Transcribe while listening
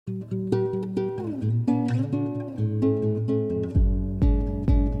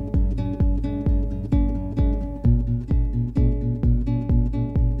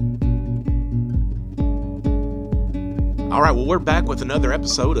All right, well, we're back with another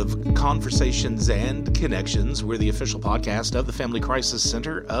episode of Conversations and Connections. We're the official podcast of the Family Crisis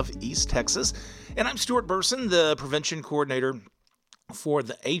Center of East Texas. And I'm Stuart Burson, the prevention coordinator for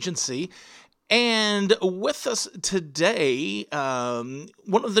the agency. And with us today,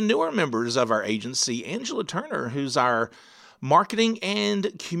 one of the newer members of our agency, Angela Turner, who's our marketing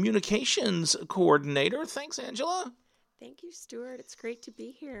and communications coordinator. Thanks, Angela. Thank you, Stuart. It's great to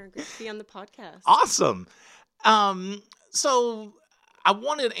be here. Great to be on the podcast. Awesome. So I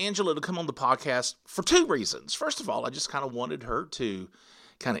wanted Angela to come on the podcast for two reasons. First of all, I just kind of wanted her to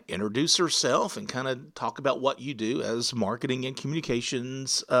kind of introduce herself and kind of talk about what you do as marketing and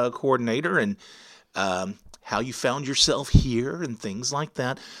communications coordinator and how you found yourself here and things like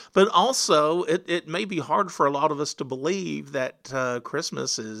that. But also, it may be hard for a lot of us to believe that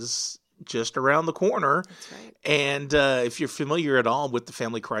Christmas is just around the corner. That's right. And if you're familiar at all with the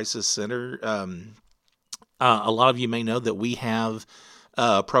Family Crisis Center, a lot of you may know that we have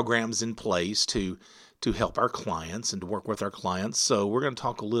programs in place to help our clients and to work with our clients. So we're going to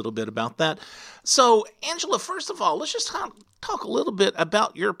talk a little bit about that. So, Angela, first of all, let's just talk a little bit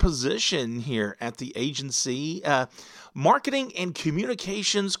about your position here at the agency, marketing and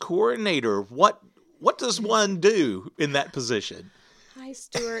communications coordinator. What does one do in that position? Hi,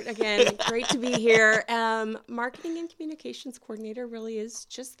 Stuart. Again, great to be here. Marketing and communications coordinator really is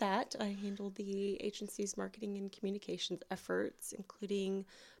just that. I handle the agency's marketing and communications efforts, including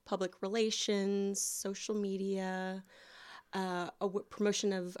public relations, social media,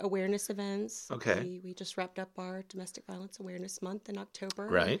 promotion of awareness events. Okay. We just wrapped up our Domestic Violence Awareness Month in October.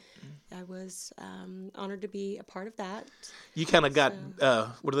 Right. I was honored to be a part of that. You kind of got,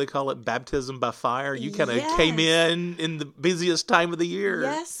 what do they call it, baptism by fire? You kind of Yes. came in the busiest time of the year.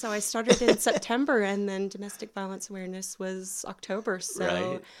 Yes, so I started in September, and then Domestic Violence Awareness was October. So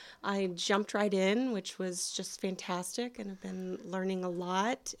Right. I jumped right in, which was just fantastic, and I've been learning a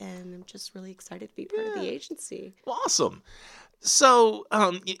lot, and I'm just really excited to be part of the agency. Awesome. So,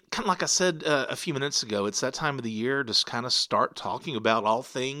 kind of like I said a few minutes ago, it's that time of the year to kind of start talking about all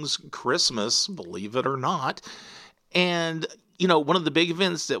things Christmas, believe it or not. And, one of the big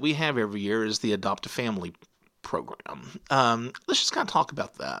events that we have every year is the Adopt a Family program. Let's just kind of talk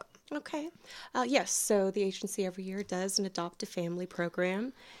about that. Okay. Yes, so the agency every year does an Adopt a Family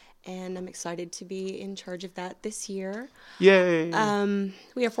program, and I'm excited to be in charge of that this year. Yay.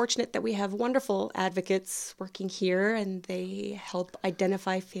 We are fortunate that we have wonderful advocates working here, and they help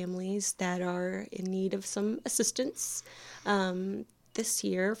identify families that are in need of some assistance this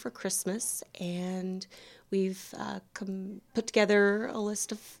year for Christmas. And we've put together a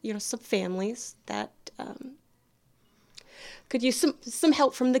list of some families that could use some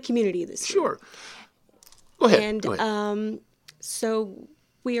help from the community this year. Sure. Go ahead. And Go ahead. So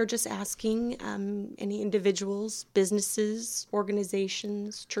we are just asking any individuals, businesses,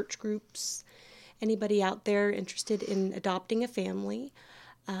 organizations, church groups, anybody out there interested in adopting a family,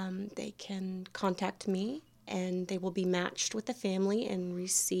 they can contact me, and they will be matched with a family and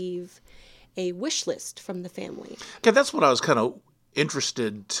receive a wish list from the family. Okay, that's what I was kind of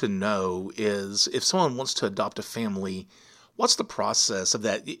interested to know is if someone wants to adopt a family, what's the process of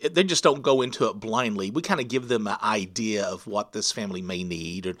that? They just don't go into it blindly. We kind of give them an idea of what this family may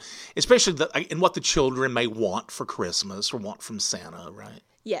need, and especially and what the children may want for Christmas or want from Santa, right?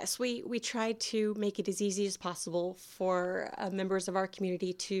 Yes, we try to make it as easy as possible for members of our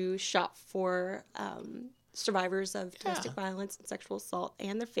community to shop for survivors of domestic violence and sexual assault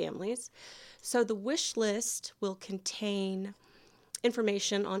and their families. So the wish list will contain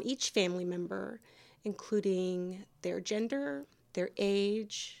information on each family member, including their gender, their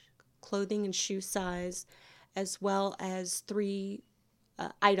age, clothing and shoe size, as well as 3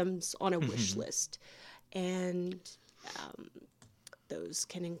 items on a wish list. And those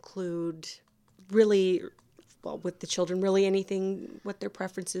can include really, well, with the children, really anything, what their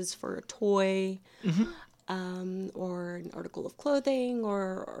preference is for a toy, or an article of clothing,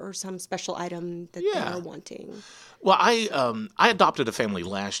 or some special item that they are wanting. Well, I adopted a family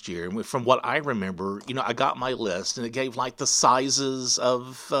last year, and from what I remember, I got my list, and it gave like the sizes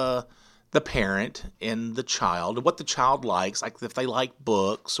of the parent and the child, and what the child likes, like if they like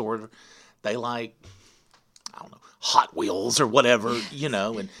books or they like, I don't know, Hot Wheels or whatever,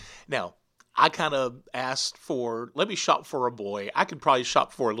 and now I kind of asked let me shop for a boy. I could probably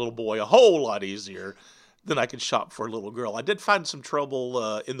shop for a little boy a whole lot easier than I could shop for a little girl. I did find some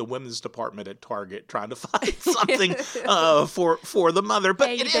trouble in the women's department at Target trying to find something for the mother.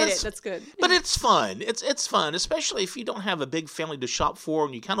 But you did it. That's good. But it's fun. It's fun, especially if you don't have a big family to shop for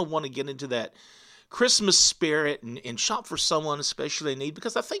and you kind of want to get into that Christmas spirit and shop for someone especially they need.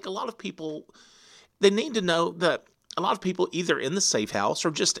 Because I think a lot of people, they need to know that a lot of people either in the safe house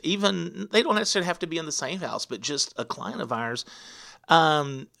or just even, they don't necessarily have to be in the same house, but just a client of ours,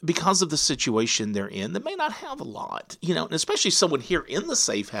 because of the situation they're in, they may not have a lot, and especially someone here in the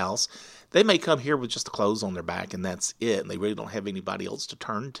safe house, they may come here with just the clothes on their back and that's it. And they really don't have anybody else to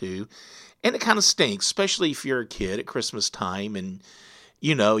turn to. And it kind of stinks, especially if you're a kid at Christmas time and,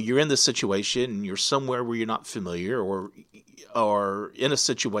 you're in this situation and you're somewhere where you're not familiar or in a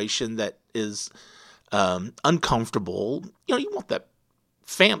situation that is uncomfortable. You want that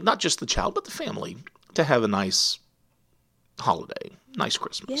not just the child, but the family to have a nice holiday, nice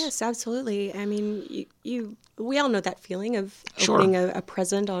Christmas. Yes, absolutely. I mean, we all know that feeling of Sure. opening a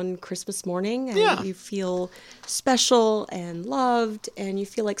present on Christmas morning, and Yeah. you feel special and loved, and you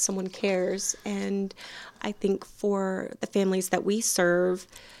feel like someone cares. And I think for the families that we serve,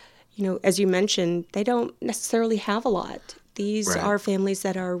 as you mentioned, they don't necessarily have a lot. These Right. are families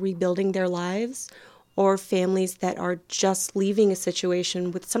that are rebuilding their lives, or families that are just leaving a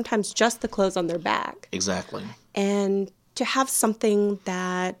situation with sometimes just the clothes on their back. Exactly. And to have something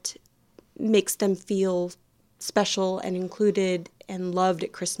that makes them feel special and included and loved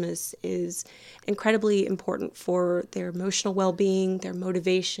at Christmas is incredibly important for their emotional well-being, their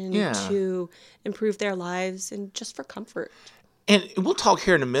motivation Yeah. to improve their lives, and just for comfort. And we'll talk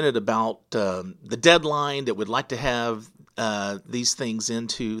here in a minute about the deadline that we'd like to have these things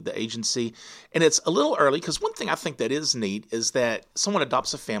into the agency. And it's a little early because one thing I think that is neat is that someone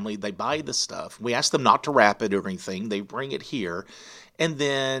adopts a family, they buy the stuff. We ask them not to wrap it or anything. They bring it here. And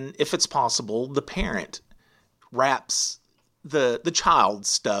then, if it's possible, the parent wraps the child's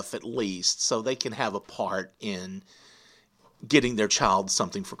stuff at least so they can have a part in getting their child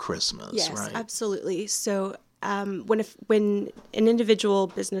something for Christmas, Yes, right? absolutely. So when an individual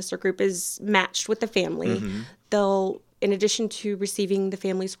business or group is matched with the family, Mm-hmm. they'll, in addition to receiving the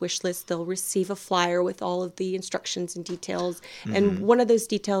family's wish list, they'll receive a flyer with all of the instructions and details. Mm-hmm. And one of those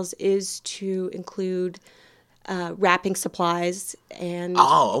details is to include wrapping supplies and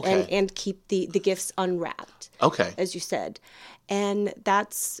Oh, okay. and keep the gifts unwrapped, Okay. as you said. And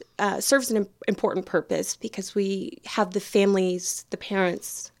that's serves an important purpose because we have the families, the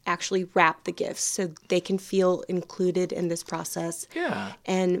parents, actually wrap the gifts so they can feel included in this process. Yeah.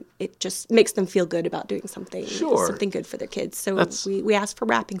 And it just makes them feel good about doing something good for their kids. So we ask for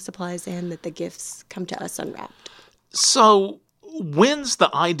wrapping supplies and that the gifts come to us unwrapped. So, when's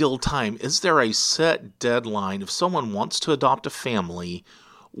the ideal time? Is there a set deadline? If someone wants to adopt a family,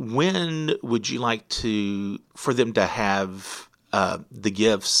 when would you like for them to have the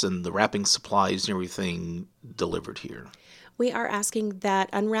gifts and the wrapping supplies and everything delivered here? We are asking that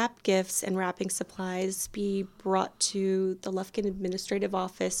unwrapped gifts and wrapping supplies be brought to the Lufkin Administrative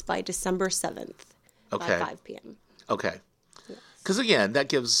Office by December 7th Okay. by 5 p.m. Okay. Because again, that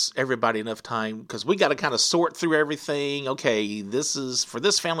gives everybody enough time because we got to kind of sort through everything. Okay, this is for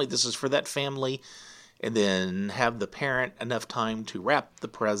this family, this is for that family, and then have the parent enough time to wrap the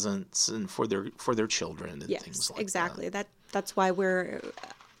presents and for their children and Yes, things like exactly. That's why we're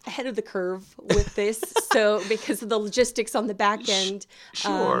ahead of the curve with this. So because of the logistics on the back end,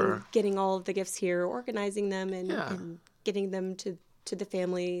 Sure. getting all of the gifts here, organizing them, and, Yeah. and getting them to the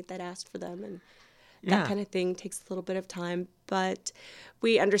family that asked for them, and Yeah. that kind of thing takes a little bit of time. But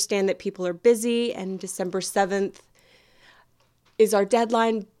we understand that people are busy, and December 7th is our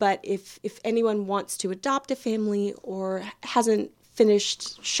deadline. But if anyone wants to adopt a family or hasn't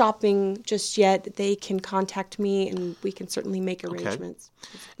finished shopping just yet, they can contact me, and we can certainly make arrangements.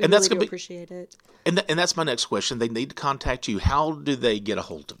 We And that's really gonna do be- appreciate it. And that's my next question. They need to contact you. How do they get a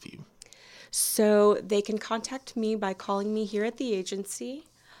hold of you? So they can contact me by calling me here at the agency.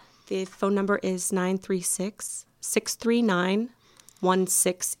 The phone number is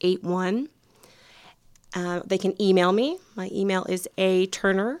 936-639-1681. They can email me. My email is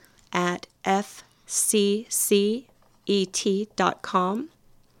aturner@fccet.com.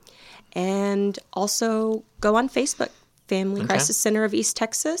 And also go on Facebook, Family Crisis Center of East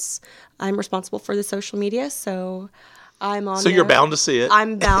Texas. I'm responsible for the social media, so I'm on So you're there. bound to see it.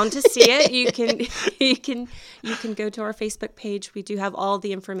 I'm bound to see it. You can go to our Facebook page. We do have all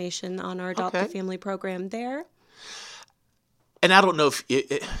the information on our Adopt a Okay. Family program there. And I don't know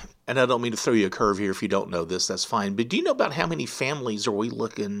and I don't mean to throw you a curve here if you don't know this, that's fine. But do you know about how many families are we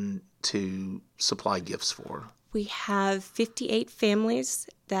looking to supply gifts for? We have 58 families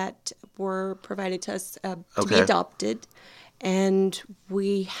that were provided to us to be Okay. adopted, and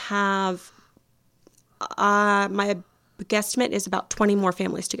we have my guesstimate is about 20 more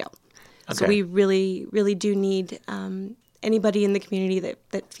families to go. So Okay. we really, really do need anybody in the community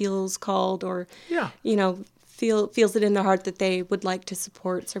that feels called or Yeah. feels it in their heart that they would like to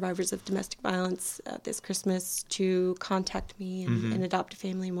support survivors of domestic violence this Christmas, to contact me and Adopt a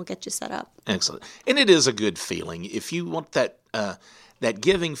Family, and we'll get you set up. Excellent. And it is a good feeling. If you want that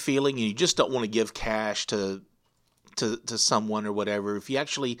giving feeling and you just don't want to give cash to someone or whatever, if you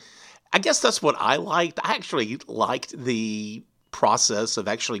actually, I guess that's what I liked. I actually liked the process of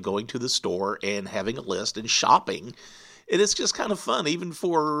actually going to the store and having a list and shopping. And it's just kind of fun, even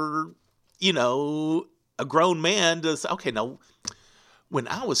for, a grown man to say, okay, now, when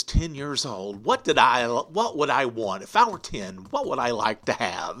I was 10 years old, what would I want? If I were 10, what would I like to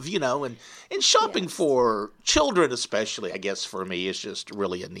have? And shopping for children especially, I guess for me, is just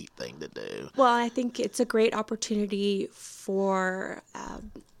really a neat thing to do. Well, I think it's a great opportunity for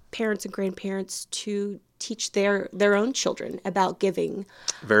parents and grandparents to teach their own children about giving.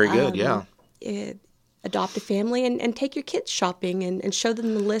 Very good, yeah. Adopt a Family and take your kids shopping and show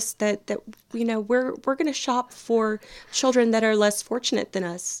them the list that we're going to shop for children that are less fortunate than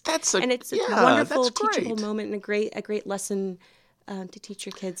us. It's a wonderful teachable moment and a great lesson to teach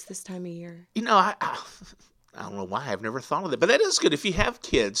your kids this time of year. I don't know why I've never thought of that, but that is good if you have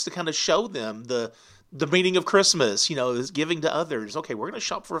kids to kind of show them the meaning of Christmas, is giving to others. Okay, we're going to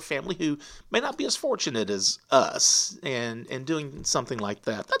shop for a family who may not be as fortunate as us, and doing something like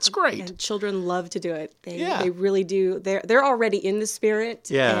that. That's great. And children love to do it. They really do. They're already in the spirit.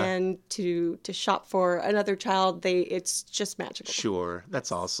 Yeah. And to shop for another child, it's just magical. Sure.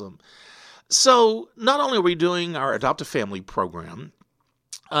 That's awesome. So not only are we doing our Adopt a Family program,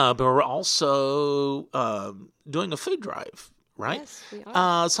 but we're also doing a food drive. Right? Yes, we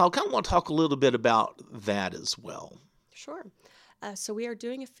are. So I kind of want to talk a little bit about that as well. Sure. So we are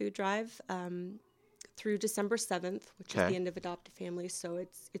doing a food drive through December 7th, which is the end of Adopt a Family. So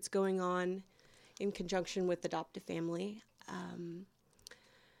it's going on in conjunction with Adopt a Family.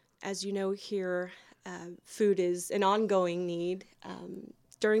 As you know here, food is an ongoing need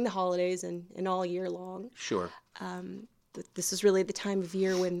during the holidays and all year long. Sure. This is really the time of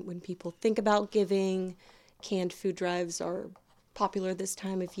year when people think about giving. Canned food drives are popular this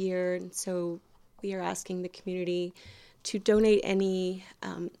time of year, and so we are asking the community to donate any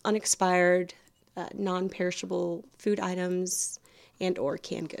unexpired, non-perishable food items and or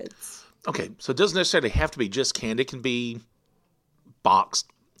canned goods. Okay, so it doesn't necessarily have to be just canned. It can be boxed,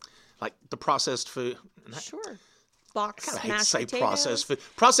 like the processed food. Sure. Boxed I hate to mashed say potatoes. processed food.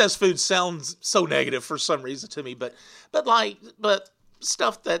 Processed food sounds so negative for some reason to me, but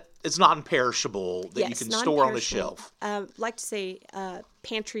stuff that is non-perishable that you can store on the shelf. Like to say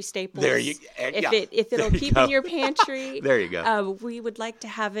pantry staples. There you if it'll keep in your pantry. There you go. We would like to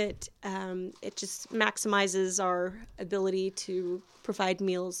have it. It just maximizes our ability to provide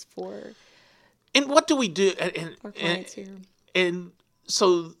meals for. And what do we do? Our clients here. And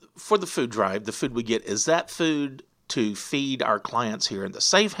so for the food drive, the food we get, is that food to feed our clients here in the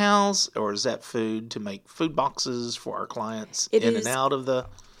safe house, or is that food to make food boxes for our clients and out of the?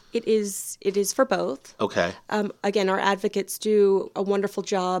 It is for both. Okay. Again, our advocates do a wonderful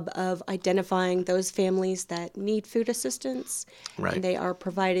job of identifying those families that need food assistance. Right. And they are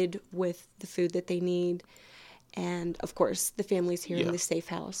provided with the food that they need. And, of course, the families here in the safe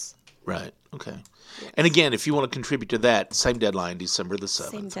house. Right. Okay. Yes. And again, if you want to contribute to that, same deadline, December the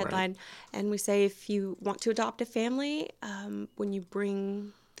 7th. Same deadline. Right? And we say if you want to adopt a family, when you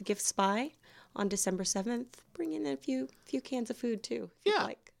bring the gifts by on December 7th, bring in a few cans of food too. If you'd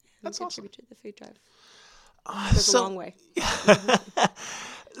like. That's awesome. Contribute to the food drive. Goes a long way.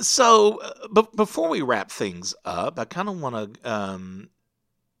 So, but before we wrap things up, I kind of want to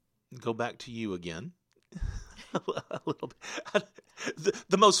go back to you again. A little bit.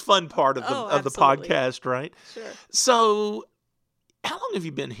 The most fun part of the podcast, right? Sure. So, how long have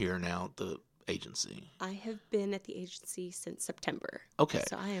you been here now at the agency? I have been at the agency since September. Okay.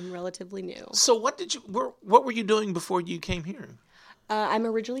 So I am relatively new. So what were you doing before you came here? I'm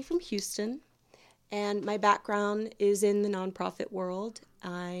originally from Houston, and my background is in the nonprofit world.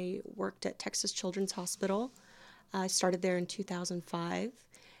 I worked at Texas Children's Hospital. I started there in 2005.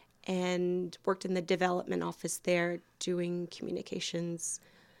 And worked in the development office there doing communications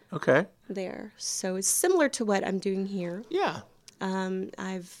there. So it's similar to what I'm doing here. Yeah.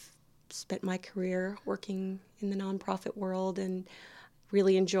 I've spent my career working in the nonprofit world and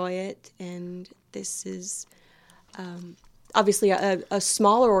really enjoy it. And this is obviously a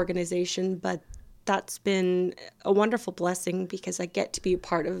smaller organization, but that's been a wonderful blessing because I get to be a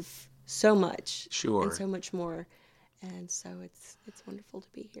part of so much. Sure. And so much more. And so it's wonderful to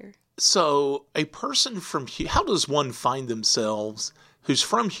be here. So a person how does one find themselves who's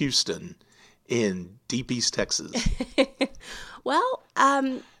from Houston in deep East Texas? Well,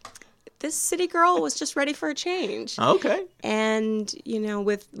 this city girl was just ready for a change. Okay. And,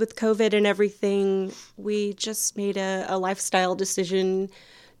 with COVID and everything, we just made a lifestyle decision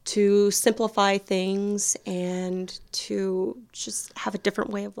to simplify things and to just have a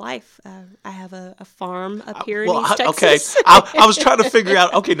different way of life. I have a farm up here in East Texas. Okay, I was trying to figure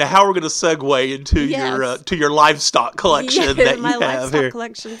out. Okay, now how we're going to segue into your livestock collection that you my have livestock here.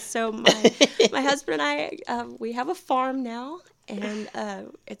 collection. So my husband and I, we have a farm now, and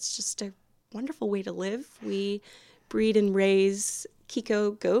it's just a wonderful way to live. We breed and raise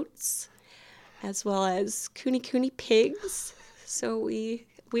Kiko goats, as well as Kuni pigs. So we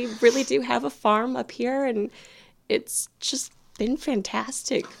really do have a farm up here, and it's just been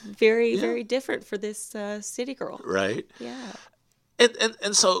fantastic. Very, very different for this city girl. Right. Yeah.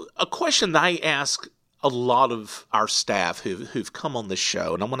 And so a question that I ask a lot of our staff who've come on this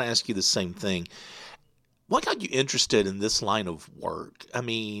show, and I'm going to ask you the same thing. What got you interested in this line of work? I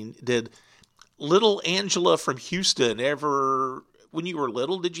mean, did little Angela from Houston ever, when you were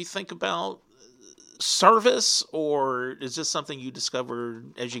little, did you think about service, or is this something you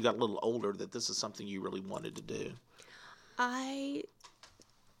discovered as you got a little older that this is something you really wanted to do? I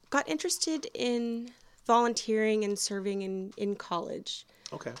got interested in volunteering and serving in college.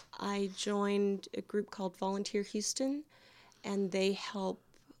 Okay. I joined a group called Volunteer Houston, and they help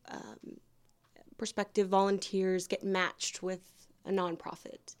prospective volunteers get matched with a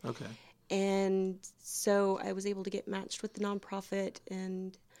nonprofit. Okay. And so I was able to get matched with the nonprofit,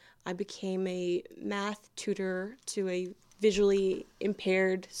 and I became a math tutor to a visually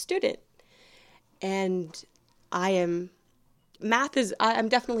impaired student. And I'm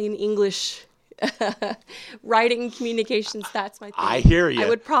definitely an English writing communications. That's my thing. I hear you. I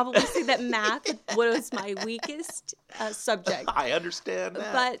would probably say that math was my weakest subject. I understand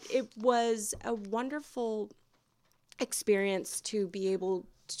that. But it was a wonderful experience to be able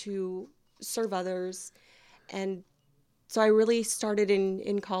to serve others. And so I really started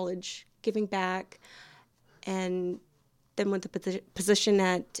in college giving back, and then when the position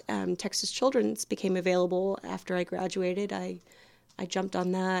at Texas Children's became available after I graduated, I jumped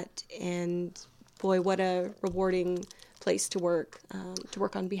on that, and boy, what a rewarding place to work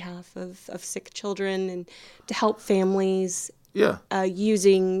on behalf of sick children and to help families. Yeah.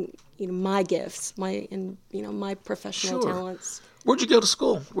 Using my gifts, my professional talents. Where'd you go to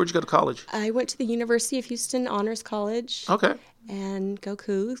school? Where'd you go to college? I went to the University of Houston Honors College. Okay. And go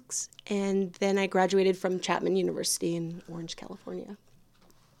Cougs. And then I graduated from Chapman University in Orange, California.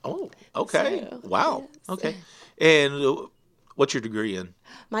 Oh, okay. So, wow. yes. Okay. And what's your degree in?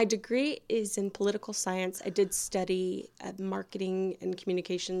 My degree is in political science. I did study marketing and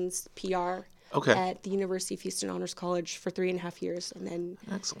communications, PR, at the University of Houston Honors College for 3.5 years, and then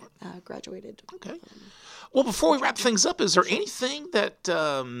excellent graduated. Okay. Well, before we wrap things up, is there anything that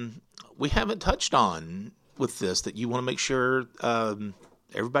we haven't touched on with this that you want to make sure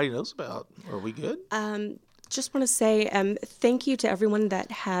everybody knows about? Are we good? Just want to say thank you to everyone that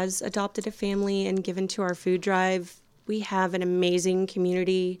has adopted a family and given to our food drive. We have an amazing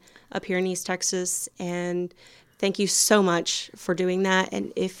community up here in East Texas, and thank you so much for doing that.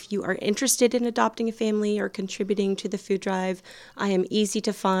 And if you are interested in adopting a family or contributing to the food drive, I am easy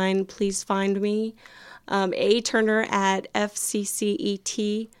to find. Please find me.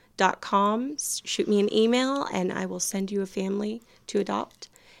 aturner@fccet.com. Shoot me an email, and I will send you a family to adopt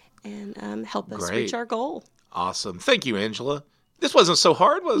and help us reach our goal. Awesome. Thank you, Angela. This wasn't so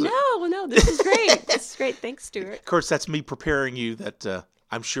hard, was it? No, this is great. This is great. Thanks, Stuart. Of course, that's me preparing you that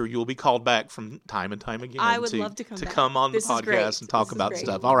I'm sure you'll be called back from time and time again. I would love to come on the This is great. podcast and talk This is about great.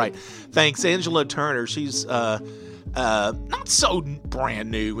 stuff. All right. Thanks, Angela Turner. She's not so brand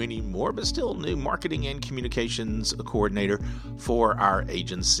new anymore, but still new marketing and communications coordinator for our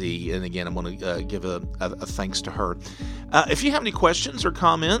agency. And again, I'm going to give a thanks to her. If you have any questions or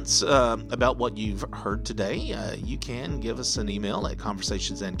comments about what you've heard today, you can give us an email at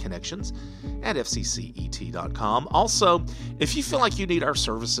conversationsandconnections@fccet.com. Also, if you feel like you need our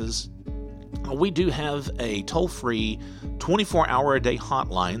services, we do have a toll-free 24-hour-a-day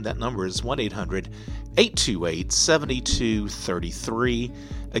hotline. That number is 1-800-828-7233.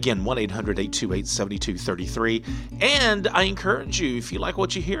 Again, 1-800-828-7233. And I encourage you, if you like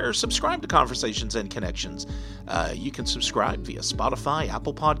what you hear, subscribe to Conversations and Connections. You can subscribe via Spotify,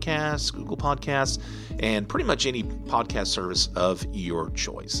 Apple Podcasts, Google Podcasts, and pretty much any podcast service of your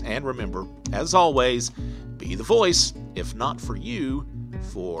choice. And remember, as always, be the voice, if not for you,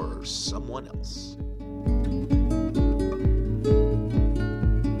 for someone else.